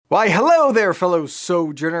Why, hello there, fellow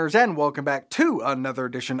sojourners, and welcome back to another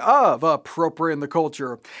edition of Appropriate in the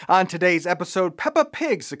Culture. On today's episode, Peppa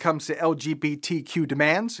Pig succumbs to LGBTQ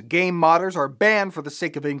demands, game modders are banned for the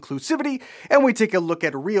sake of inclusivity, and we take a look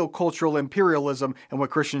at real cultural imperialism and what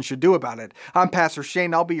Christians should do about it. I'm Pastor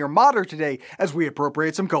Shane, I'll be your modder today as we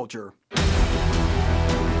appropriate some culture.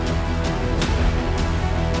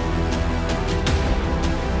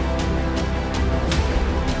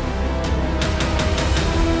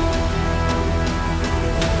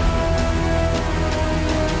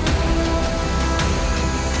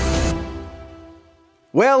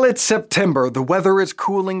 Well, it's September, the weather is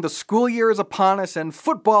cooling, the school year is upon us, and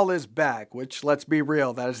football is back, which, let's be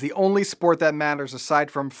real, that is the only sport that matters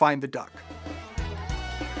aside from Find the Duck.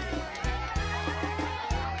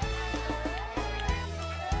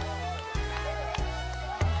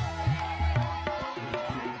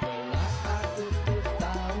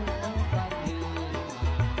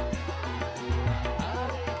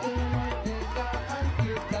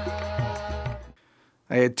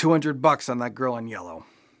 I had $200 on that girl in yellow.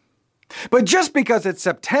 But just because it's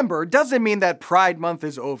September doesn't mean that Pride Month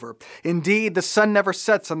is over. Indeed, the sun never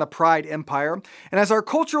sets on the Pride Empire, and as our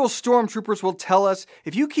cultural stormtroopers will tell us,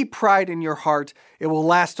 if you keep pride in your heart, it will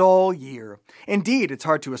last all year. Indeed, it's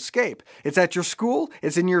hard to escape. It's at your school,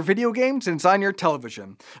 it's in your video games, and it's on your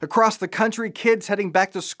television. Across the country, kids heading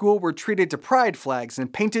back to school were treated to pride flags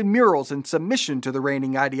and painted murals in submission to the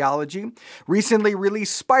reigning ideology. Recently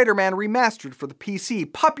released Spider-Man Remastered for the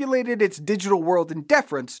PC populated its digital world in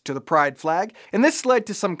deference to the pride flag, and this led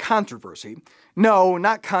to some controversy. No,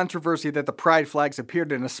 not controversy that the pride flags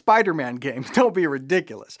appeared in a Spider-Man game. Don't be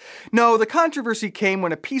ridiculous. No, the controversy came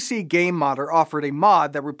when a PC game modder offered a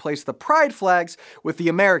mod that replaced the pride flags with the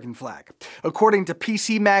American flag. According to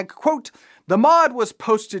PC Mag, quote, the mod was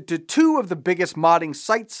posted to two of the biggest modding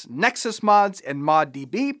sites, Nexus Mods and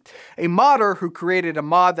ModDB. A modder who created a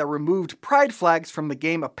mod that removed pride flags from the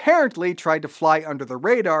game apparently tried to fly under the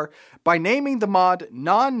radar by naming the mod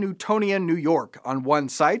Non-Newtonian New York on one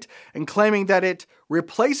site and claiming that it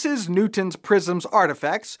replaces Newton's prisms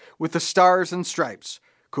artifacts with the stars and stripes.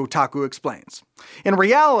 Kotaku explains. In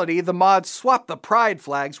reality, the mod swapped the pride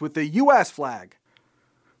flags with the US flag.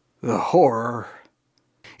 The horror.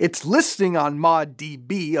 Its listing on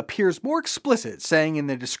ModDB appears more explicit, saying in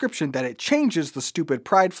the description that it changes the stupid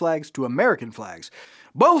pride flags to American flags.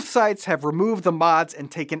 Both sites have removed the mods and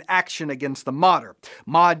taken action against the modder.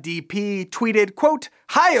 ModDB tweeted, quote,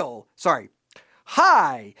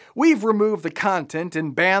 Hi, we've removed the content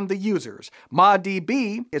and banned the users.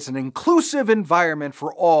 ModDB is an inclusive environment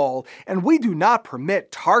for all, and we do not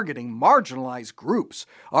permit targeting marginalized groups.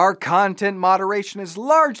 Our content moderation is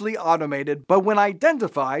largely automated, but when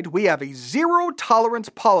identified, we have a zero-tolerance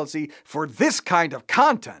policy for this kind of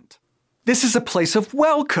content. This is a place of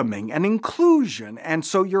welcoming and inclusion, and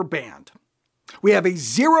so you're banned. We have a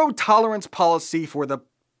zero-tolerance policy for the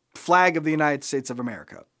flag of the United States of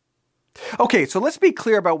America. Okay, so let's be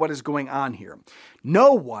clear about what is going on here.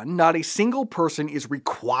 No one, not a single person, is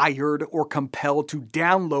required or compelled to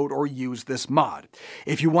download or use this mod.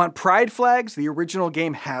 If you want pride flags, the original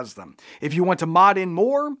game has them. If you want to mod in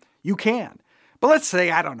more, you can. But let's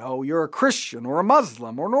say, I don't know, you're a Christian or a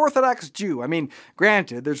Muslim or an Orthodox Jew. I mean,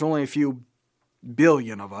 granted, there's only a few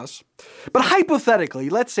billion of us. But hypothetically,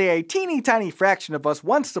 let's say a teeny tiny fraction of us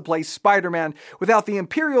wants to play Spider-Man without the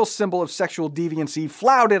imperial symbol of sexual deviancy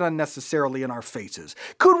flouted unnecessarily in our faces.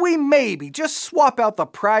 Could we maybe just swap out the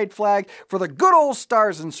pride flag for the good old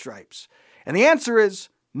stars and stripes? And the answer is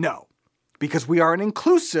no. Because we are an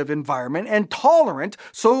inclusive environment and tolerant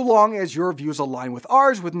so long as your views align with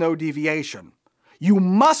ours with no deviation. You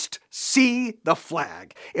must see the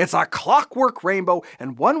flag. It's a clockwork rainbow,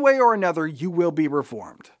 and one way or another, you will be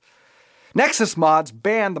reformed. Nexus Mods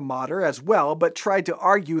banned the modder as well, but tried to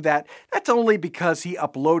argue that that's only because he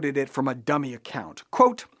uploaded it from a dummy account.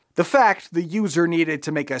 Quote, the fact the user needed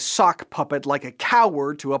to make a sock puppet like a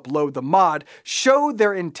coward to upload the mod showed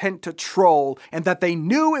their intent to troll and that they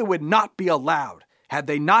knew it would not be allowed. Had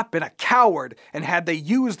they not been a coward and had they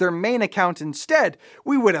used their main account instead,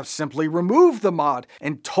 we would have simply removed the mod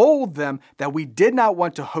and told them that we did not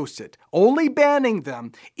want to host it, only banning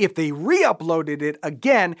them if they re-uploaded it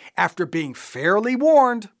again after being fairly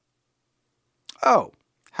warned. Oh,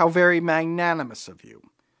 how very magnanimous of you.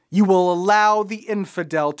 You will allow the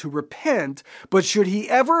infidel to repent, but should he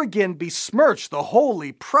ever again besmirch the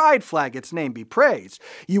holy pride flag, its name be praised,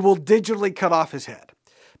 you will digitally cut off his head.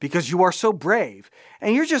 Because you are so brave,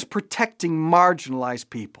 and you're just protecting marginalized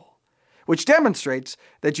people. which demonstrates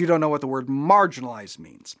that you don't know what the word marginalized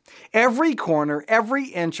means. Every corner, every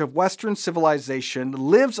inch of Western civilization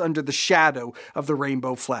lives under the shadow of the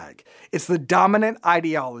rainbow flag. It's the dominant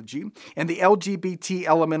ideology, and the LGBT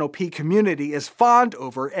LMNOP community is fawned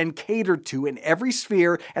over and catered to in every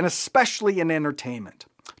sphere, and especially in entertainment.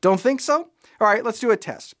 Don't think so? All right, let's do a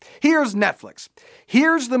test. Here's Netflix.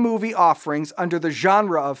 Here's the movie offerings under the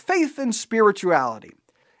genre of faith and spirituality.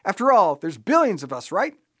 After all, there's billions of us,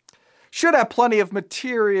 right? Should have plenty of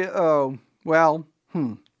material.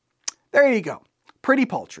 There you go. Pretty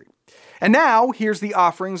paltry. And now, here's the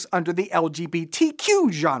offerings under the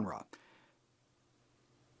LGBTQ genre.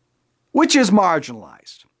 Which is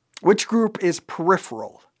marginalized? Which group is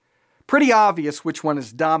peripheral? Pretty obvious which one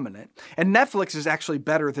is dominant, and Netflix is actually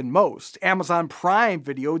better than most. Amazon Prime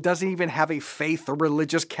Video doesn't even have a faith or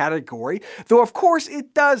religious category, though of course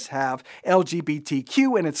it does have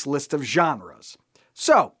LGBTQ in its list of genres.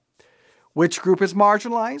 So, which group is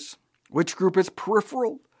marginalized? Which group is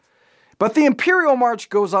peripheral? But the Imperial March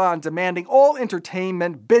goes on, demanding all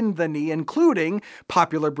entertainment bend the knee, including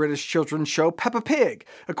popular British children's show Peppa Pig.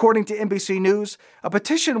 According to NBC News, a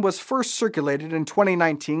petition was first circulated in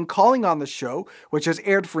 2019 calling on the show, which has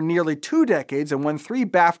aired for nearly 2 decades and won 3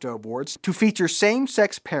 BAFTA awards, to feature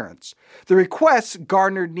same-sex parents. The request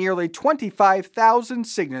garnered nearly 25,000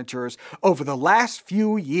 signatures over the last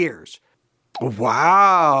few years.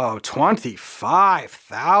 Wow,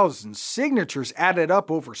 25,000 signatures added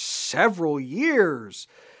up over several years.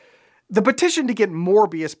 The petition to get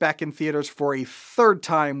Morbius back in theaters for a 3rd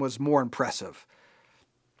time was more impressive.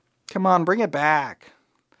 Come on, bring it back.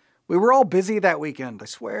 We were all busy that weekend, I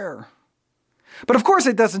swear. But of course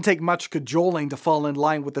it doesn't take much cajoling to fall in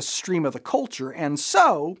line with the stream of the culture, and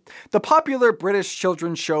so, the popular British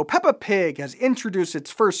children's show Peppa Pig has introduced its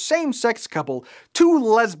first same-sex couple, 2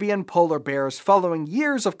 lesbian polar bears, following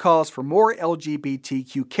years of calls for more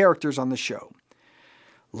LGBTQ characters on the show.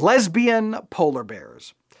 Lesbian polar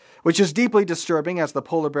bears, which is deeply disturbing as the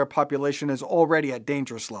polar bear population is already at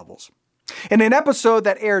dangerous levels. In an episode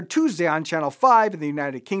that aired Tuesday on Channel 5 in the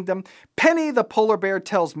United Kingdom, Penny the polar bear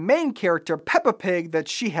tells main character Peppa Pig that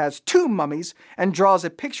she has 2 mummies and draws a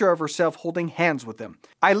picture of herself holding hands with them.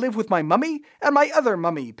 "I live with my mummy and my other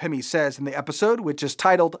mummy," Penny says in the episode, which is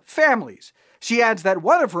titled Families. She adds that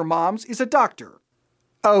one of her moms is a doctor.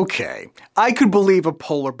 Okay, I could believe a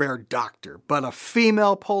polar bear doctor, but a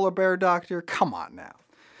female polar bear doctor? Come on now.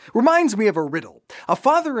 Reminds me of a riddle. A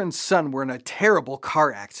father and son were in a terrible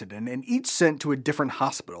car accident and each sent to a different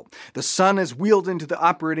hospital. The son is wheeled into the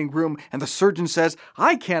operating room and the surgeon says,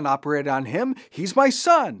 "I can't operate on him. He's my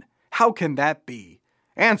son." How can that be?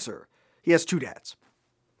 Answer: he has 2 dads.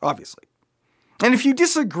 Obviously. And if you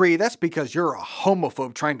disagree, that's because you're a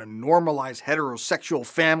homophobe trying to normalize heterosexual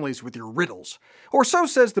families with your riddles. Or so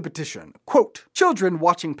says the petition. Quote, "Children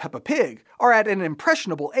watching Peppa Pig are at an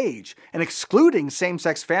impressionable age, and excluding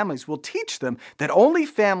same-sex families will teach them that only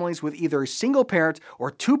families with either a single parent or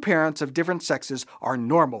 2 parents of different sexes are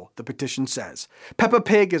normal," the petition says. Peppa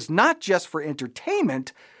Pig is not just for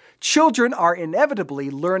entertainment. Children are inevitably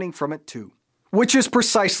learning from it too. Which is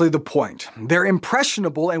precisely the point. They're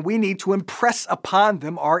impressionable and we need to impress upon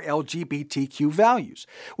them our LGBTQ values.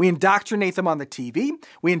 We indoctrinate them on the TV,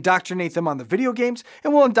 we indoctrinate them on the video games,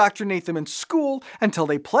 and we'll indoctrinate them in school until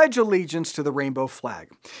they pledge allegiance to the rainbow flag.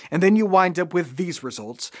 And then you wind up with these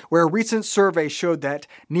results, where a recent survey showed that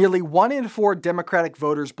nearly 1 in 4 Democratic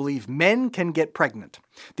voters believe men can get pregnant.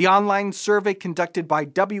 The online survey conducted by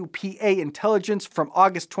WPA Intelligence from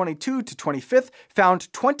August 22 to 25th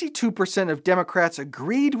found 22% of Democrats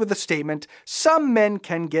agreed with the statement, "Some men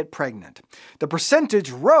can get pregnant." The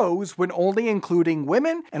percentage rose when only including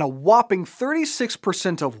women, and a whopping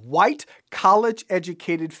 36% of white,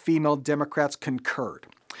 college-educated female Democrats concurred.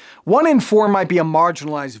 1 in 4 might be a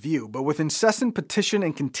marginalized view, but with incessant petition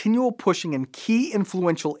and continual pushing in key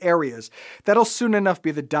influential areas, that'll soon enough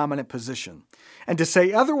be the dominant position. And to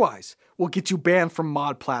say otherwise will get you banned from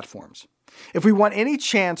mod platforms. If we want any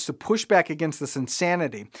chance to push back against this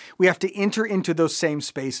insanity, we have to enter into those same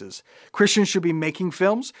spaces. Christians should be making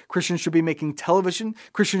films, Christians should be making television,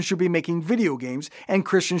 Christians should be making video games, and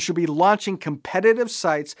Christians should be launching competitive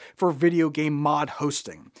sites for video game mod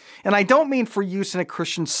hosting. And I don't mean for use in a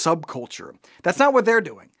Christian subculture. That's not what they're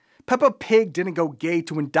doing. Peppa Pig didn't go gay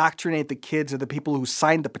to indoctrinate the kids of the people who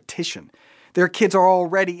signed the petition. Their kids are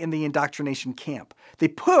already in the indoctrination camp. They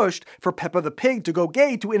pushed for Peppa the Pig to go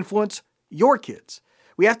gay to influence your kids.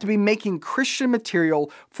 We have to be making Christian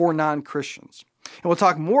material for non-Christians. And we'll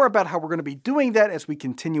talk more about how we're going to be doing that as we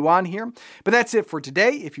continue on here. But that's it for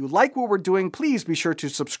today. If you like what we're doing, please be sure to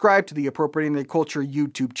subscribe to the Appropriating the Culture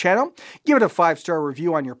YouTube channel. Give it a 5-star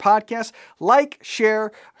review on your podcast. Like,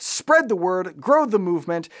 share, spread the word, grow the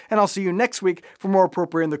movement, and I'll see you next week for more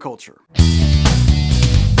Appropriating the Culture.